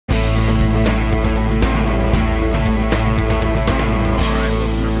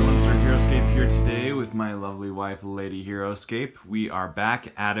Life Lady Heroscape. We are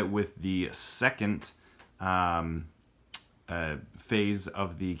back at it with the second phase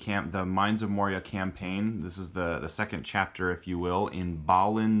of the Mines of Moria campaign. This is the second chapter, if you will, in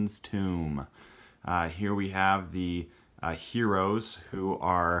Balin's tomb. Here we have the heroes who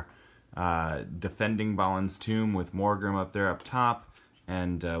are defending Balin's tomb with Morgrim up there up top,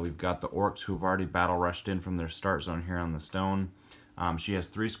 and we've got the orcs who've already battle rushed in from their start zone here on the stone. She has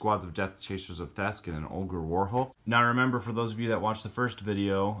 3 squads of Death Chasers of Thesk and an Ogre Warhulk. Now remember, for those of you that watched the first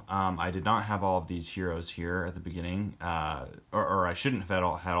video, I did not have all of these heroes here at the beginning, or I shouldn't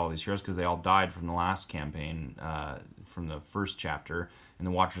have had all these heroes because they all died from the last campaign, from the first chapter, in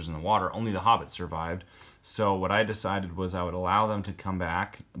the Watchers in the Water. Only the Hobbits survived. So what I decided was I would allow them to come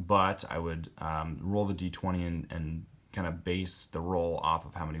back, but I would roll the d20 and kind of base the roll off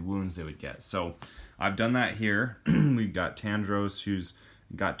of how many wounds they would get. So I've done that here. We've got Tandros, who's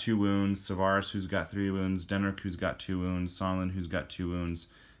got 2 wounds, Savaris, who's got 3 wounds, Denric, who's got 2 wounds, Sonlin, who's got 2 wounds,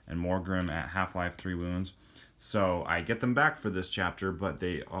 and Morgrim at Half-Life 3 wounds. So I get them back for this chapter, but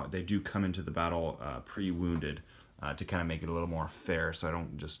they do come into the battle pre-wounded to kind of make it a little more fair, so I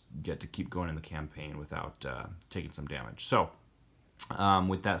don't just get to keep going in the campaign without taking some damage. So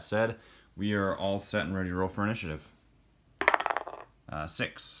with that said, we are all set and ready to roll for initiative.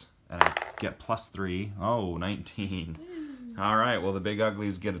 6. And I get +3. Oh, 19. All right, well, the big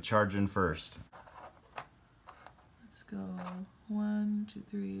uglies get a charge in first. Let's go 1, 2,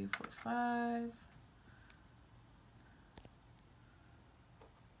 3, 4, 5.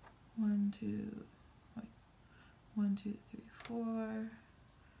 1, 2, 3, 4.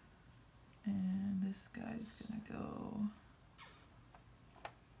 And this guy's gonna go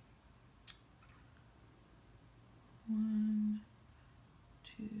 1,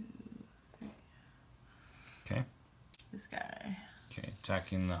 2, 3. Okay. This guy. Okay,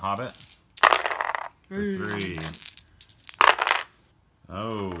 attacking the Hobbit. For 3.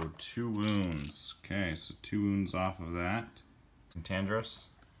 Oh, 2 wounds. Okay, so 2 wounds off of that. And Tandros.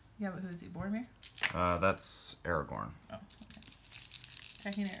 Yeah, but who's he? Boromir? That's Aragorn. Oh, okay.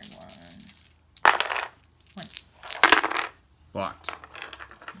 Attacking Aragorn. 1. Blocked.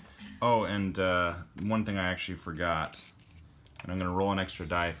 Oh, and one thing I actually forgot, and I'm going to roll an extra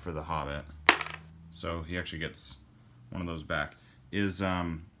die for the Hobbit, so he actually gets one of those back, is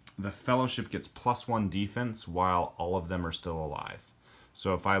the Fellowship gets +1 defense while all of them are still alive.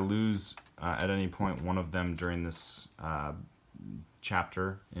 So if I lose at any point one of them during this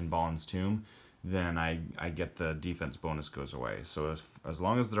chapter in Balin's tomb, then I get the defense bonus goes away. So as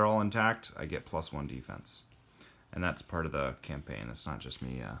long as they're all intact, I get +1 defense. And that's part of the campaign. It's not just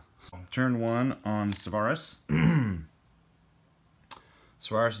me. Turn 1 on Savaris.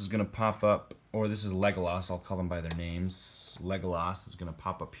 Savaris is going to pop up, or this is Legolas, I'll call them by their names. Legolas is going to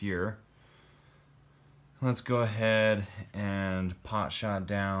pop up here. Let's go ahead and pot shot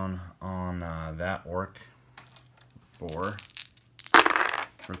down on that orc. 4.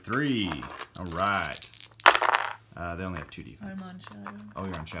 For 3. Alright. They only have 2 defense. I'm on Shadow. Oh,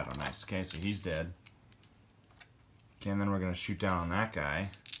 you're on Shadow. Nice. Okay, so he's dead. Okay, and then we're going to shoot down on that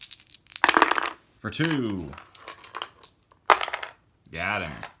guy. For 2. Got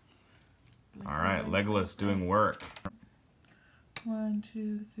him. Alright, Legolas doing work. 1,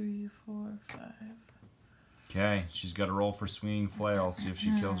 2, 3, 4, 5. Okay, she's got to roll for Swinging Flail, see if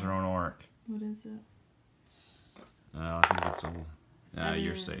she kills her own orc. What is it? I think it's a...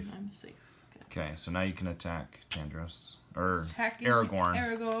 you're safe. I'm safe. Okay, so now you can attack Tandros. Or Attacking Aragorn.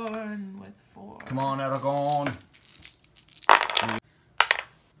 Aragorn with 4. Come on, Aragorn.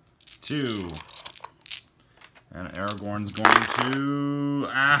 2. And Aragorn's going to...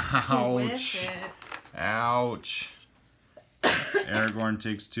 Ouch! Ouch! Aragorn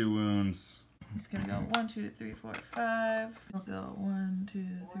takes 2 wounds. He's gonna go 1, 2, 3, 4, 5. We'll go 1, 2,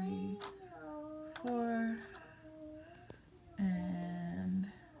 3, 4. And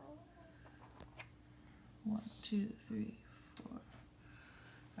 1, 2, 3, 4.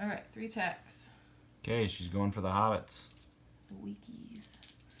 Alright, 3 attacks. Okay, she's going for the Hobbits. The weakies.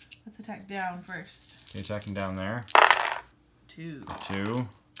 Let's attack down first. Okay, attacking down there. 2. 2.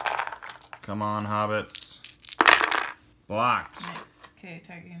 Come on, Hobbits. Blocked. Nice. Okay,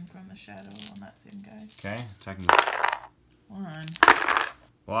 attacking from the shadow on that same guy. Okay, attacking. 1.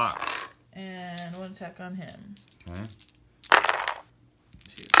 Blocked. And 1 attack on him. Okay.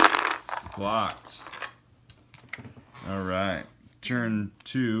 2. Blocked. Alright. Turn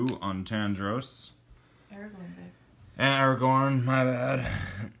 2 on Tandros. Aragorn, babe. And Aragorn, my bad.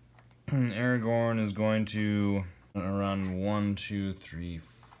 Aragorn is going to run 1, 2, 3,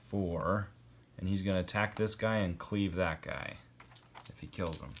 4. And he's going to attack this guy and cleave that guy if he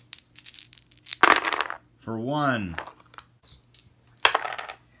kills him. For 1.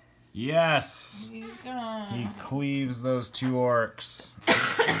 Yes! He's gone. He cleaves those 2 orcs.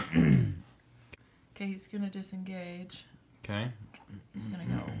 Okay, he's gonna disengage. Okay. He's gonna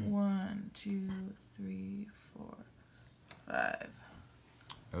go 1, 2, 3, 4, 5.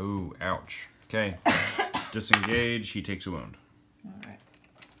 Oh, ouch. Okay. Disengage. He takes a wound. Alright.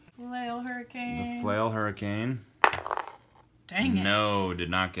 Flail Hurricane. The Flail Hurricane. Dang it. No, did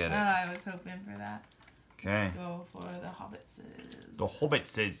not get Oh, it. I was hoping for that. Okay. Let's go for the Hobbitses. The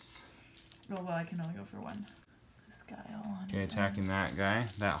Hobbitses. Oh, well, I can only go for 1. This guy all on Okay, his attacking own. that guy.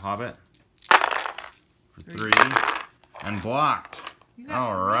 That Hobbit. For 3. 3. And blocked. You got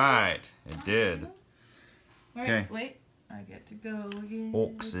Alright. It 3? did. Wait, Okay. wait. I get to go again.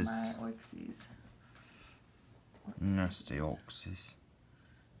 Orcses. With my Orcses. Nasty Orcses.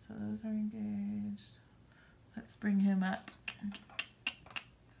 So those are engaged. Let's bring him up.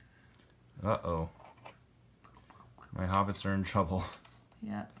 Uh-oh. My hobbits are in trouble.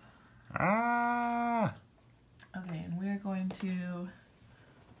 Yep. Ah! Okay, and we're going to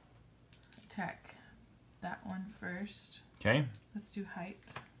attack that one first. Okay. Let's do height.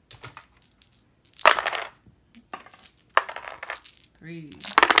 3.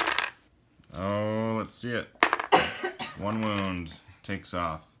 Oh, let's see it. 1 wound. Takes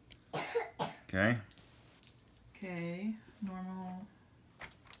off. Okay. Okay, normal.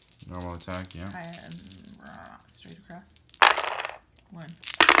 Normal attack, yeah. Straight across. 1.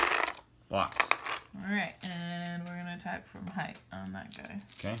 Blocked. Alright, and we're gonna attack from height on that guy.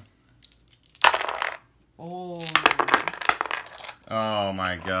 Okay. 4. Oh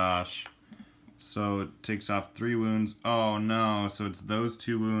my gosh. So it takes off 3 wounds. Oh no, so it's those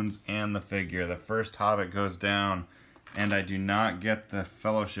 2 wounds and the figure. The first hobbit goes down, and I do not get the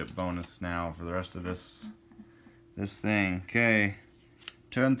fellowship bonus now for the rest of this thing. Okay.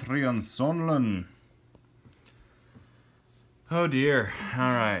 Turn 3 on Sonlun. Oh dear.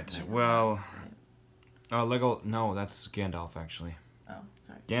 Alright, well... no, that's Gandalf actually. Oh,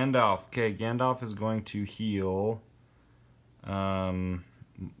 sorry. Gandalf. Okay, Gandalf is going to heal...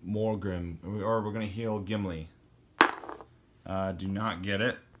 Morgrim, or we're gonna heal Gimli. Do not get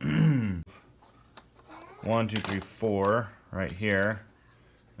it. 1, 2, 3, 4, right here.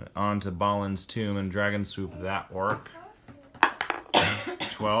 On to Balin's tomb and dragon swoop that orc.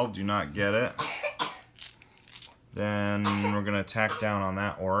 12, do not get it. Then we're gonna attack down on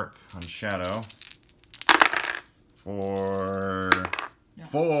that orc on Shadow. For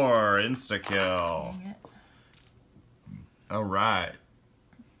 4, insta kill. Dang it. All right.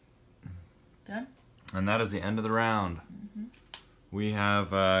 Done? And that is the end of the round. We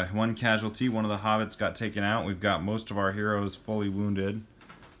have 1 casualty. One of the hobbits got taken out. We've got most of our heroes fully wounded.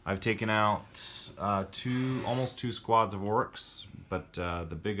 I've taken out almost 2 squads of orcs, but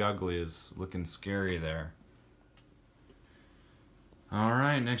the big ugly is looking scary there. All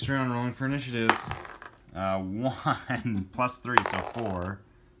right, next round, rolling for initiative. 1 plus 3, so 4.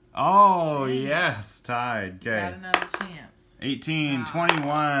 Oh, yes, tied. Okay. Got another chance. 18,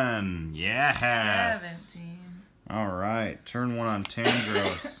 21. Yes. 17. All right. Turn 1 on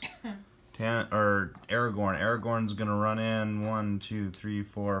Tandros. Aragorn. Aragorn's gonna run in 1, 2, 3,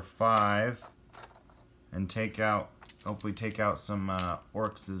 4, 5, and hopefully take out some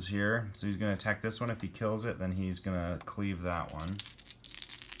orcs here. So he's gonna attack this one. If he kills it, then he's gonna cleave that one.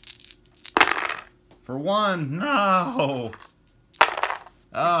 For 1. No.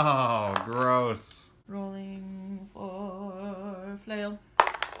 Oh, gross. Rolling for flail.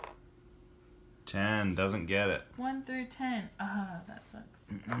 10, doesn't get it. 1 through 10. Ah, that sucks.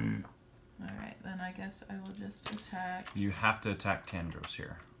 Alright, then I guess I will just attack. You have to attack Tandros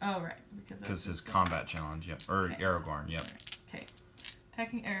here. Oh, right. Because his combat challenge, yep. Or okay. Aragorn, yep. Okay.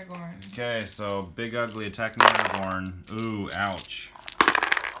 Attacking Aragorn. Okay, so Big Ugly attacking Aragorn. Ooh, ouch.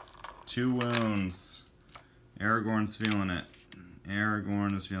 2 wounds. Aragorn's feeling it.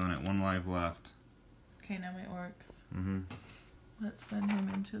 Aragorn is feeling it. 1 life left. Okay, now my orcs. Let's send him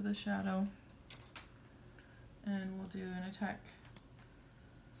into the shadow. And we'll do an attack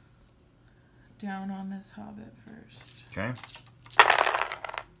down on this hobbit first. Okay.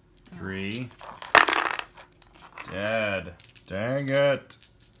 3. Dead. Dang it.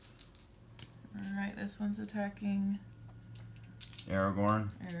 Alright, this one's attacking Aragorn.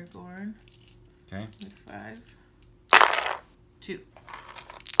 Okay. Okay. With 5. 2.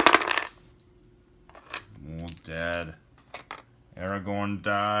 Oh, dead. Aragorn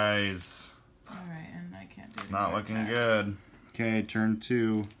dies. Alright, and I can't do It's not looking good. Okay, turn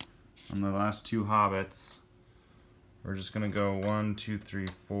 2 on the last 2 hobbits. We're just gonna go 1, 2, 3,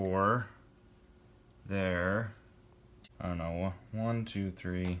 4. There. I don't know. 1, 2,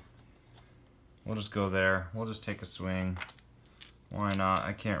 3. We'll just go there. We'll just take a swing. Why not?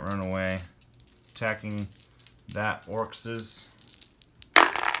 I can't run away. Attacking that Orcs'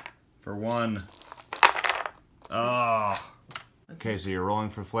 for 1. Oh. Okay, so you're rolling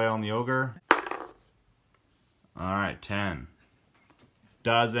for flail on the ogre. Alright, 10.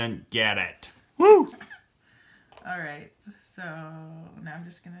 Doesn't get it. Woo! Alright, so now I'm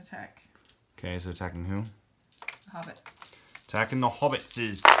just gonna attack. Okay, so attacking who? Hobbit. Attacking the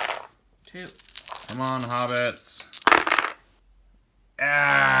hobbitses. 2. Come on, hobbits.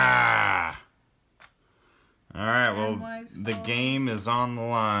 Ah! Alright, well, the game is on the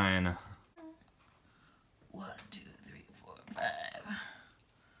line. 1, 2, 3, 4, 5.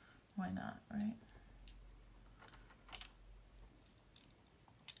 Why not, right?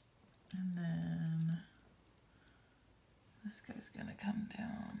 And then this guy's gonna come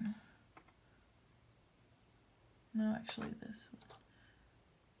down. No, actually this one.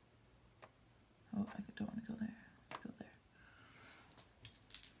 Oh, I don't want to go there. Let's go there.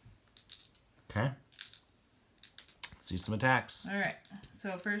 Okay. Let's see some attacks. Alright,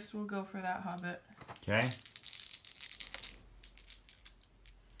 so first we'll go for that hobbit. Okay.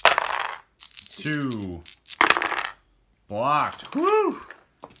 2. Blocked. Woo!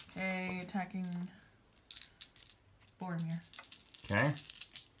 Okay, attacking Boromir. Okay.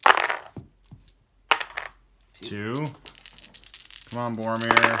 2. Come on,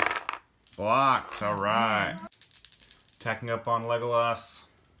 Boromir. Blocked. All right. Attacking up on Legolas.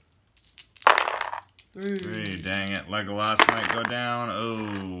 3. 3. Dang it. Legolas might go down. Oh,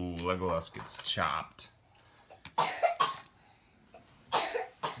 Legolas gets chopped.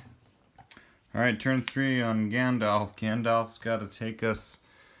 Alright, turn 3 on Gandalf. Gandalf's got to take us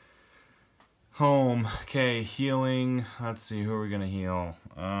home. Okay, healing. Let's see, who are we going to heal?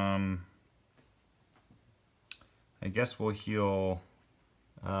 I guess we'll heal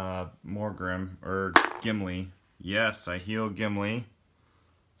Morgrim, or Gimli. Yes, I heal Gimli.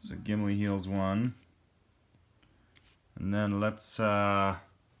 So Gimli heals 1. And then let's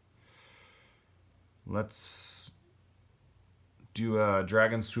do a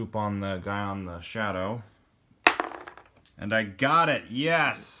dragon swoop on the guy on the shadow. And I got it,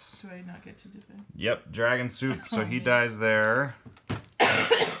 yes! Do I not get to defend? Yep, dragon swoop, so he dies there.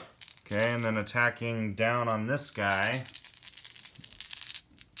 Okay, and then attacking down on this guy.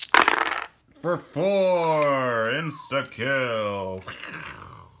 For 4! Insta-kill!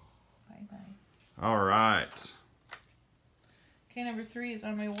 Bye-bye. Alright. Okay, number 3 is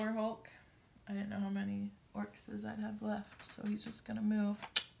on my War Hulk. I didn't know how many Orcs I'd have left, so he's just gonna move.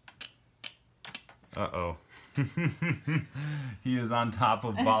 Uh-oh. He is on top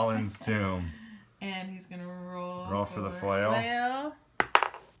of Balin's tomb. And he's gonna roll. Roll for the flail.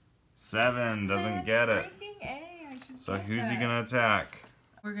 7, doesn't get it. Freaking A, I should So get who's he that. gonna attack?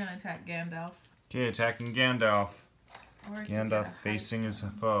 We're gonna attack Gandalf. Okay, attacking Gandalf. Or I could Gandalf get a facing hide his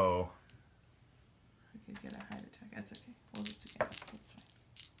attack. foe. I could get a hide attack. That's okay. We'll just do Gandalf. That's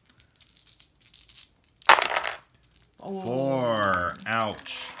fine. 4.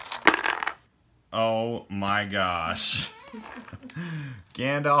 Ouch. Oh my gosh.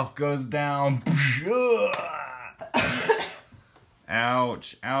 Gandalf goes down.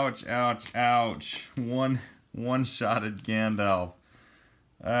 Ouch, ouch, ouch, ouch. One-shotted Gandalf.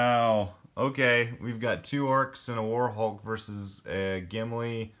 Ow. Okay, we've got 2 orcs and a war hulk versus a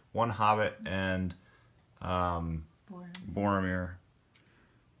Gimli, 1 hobbit, and Boromir.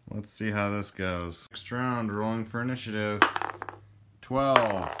 Let's see how this goes. Next round, rolling for initiative.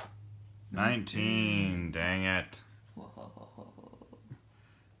 12. 19. Dang it.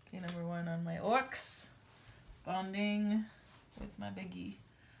 Okay, number 1 on my orcs. Bonding with my biggie.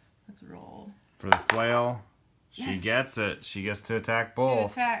 Let's roll. For the flail, she Yes. gets it. She gets to attack 2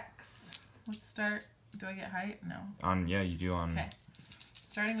 both. attacks. Let's start. Do I get height? No. Yeah, you do on. Okay.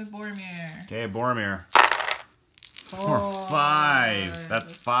 Starting with Boromir. Okay, Boromir. 4. 5.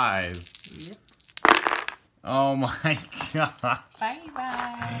 That's 5. Yep. Oh my gosh.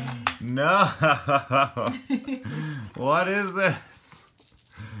 Bye-bye. No. What is this?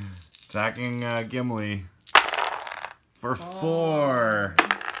 Attacking Gimli. For 4.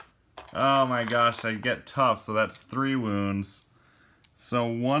 Oh my gosh, I get tough, so that's 3 wounds. So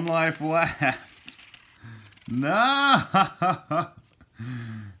 1 life left. No.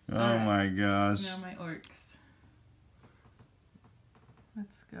 Oh my gosh. Now my orcs.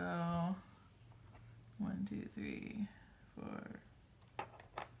 Let's go. 1, 2, 3, 4.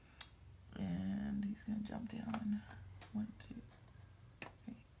 And he's gonna jump down. 1, 2,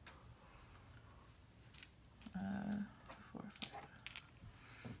 3. 4,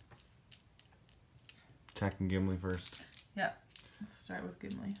 5. Attacking Gimli first. Yep. Let's start with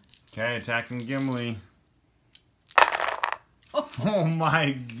Gimli. Okay, attacking Gimli. Oh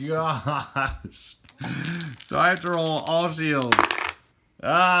my gosh. So I have to roll all shields.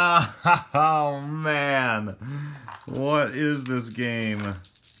 Ah, oh man. What is this game?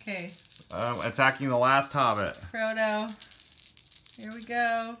 Okay. Attacking the last hobbit. Frodo. Here we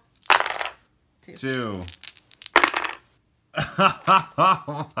go. 2.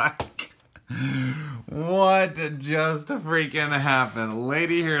 Oh my. What just freaking happened?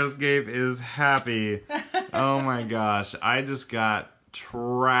 Lady Heroscape is happy. Oh my gosh. I just got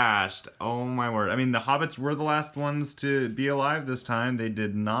trashed. Oh my word. I mean, the hobbits were the last ones to be alive this time. They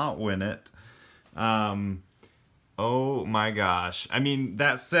did not win it. Oh my gosh. I mean,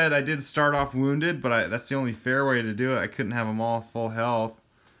 that said, I did start off wounded, but that's the only fair way to do it. I couldn't have them all full health.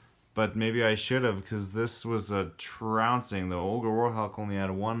 But maybe I should have, because this was a trouncing. The Olga Warhawk only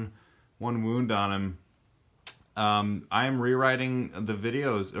had one wound on him. I am rewriting the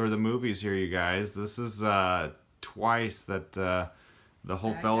videos, or the movies here, you guys. This is twice that the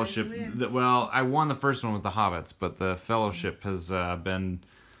whole Fellowship... well, I won the first one with the Hobbits, but the Fellowship has been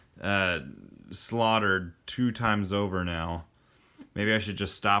slaughtered 2 times over now. Maybe I should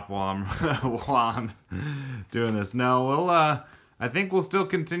just stop while I'm doing this. No, we'll... I think we'll still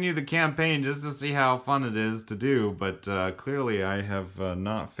continue the campaign just to see how fun it is to do, but clearly I have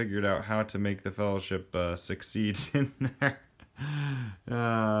not figured out how to make the Fellowship succeed in there.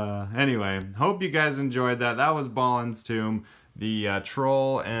 Anyway, hope you guys enjoyed that. That was Balin's Tomb. The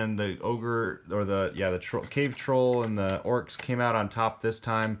troll and the ogre, or the cave troll and the orcs came out on top this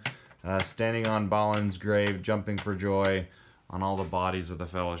time, standing on Balin's grave, jumping for joy on all the bodies of the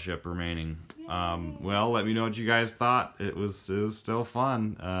Fellowship remaining. Well, let me know what you guys thought. It was still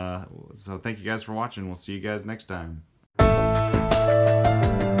fun. So thank you guys for watching. We'll see you guys next time.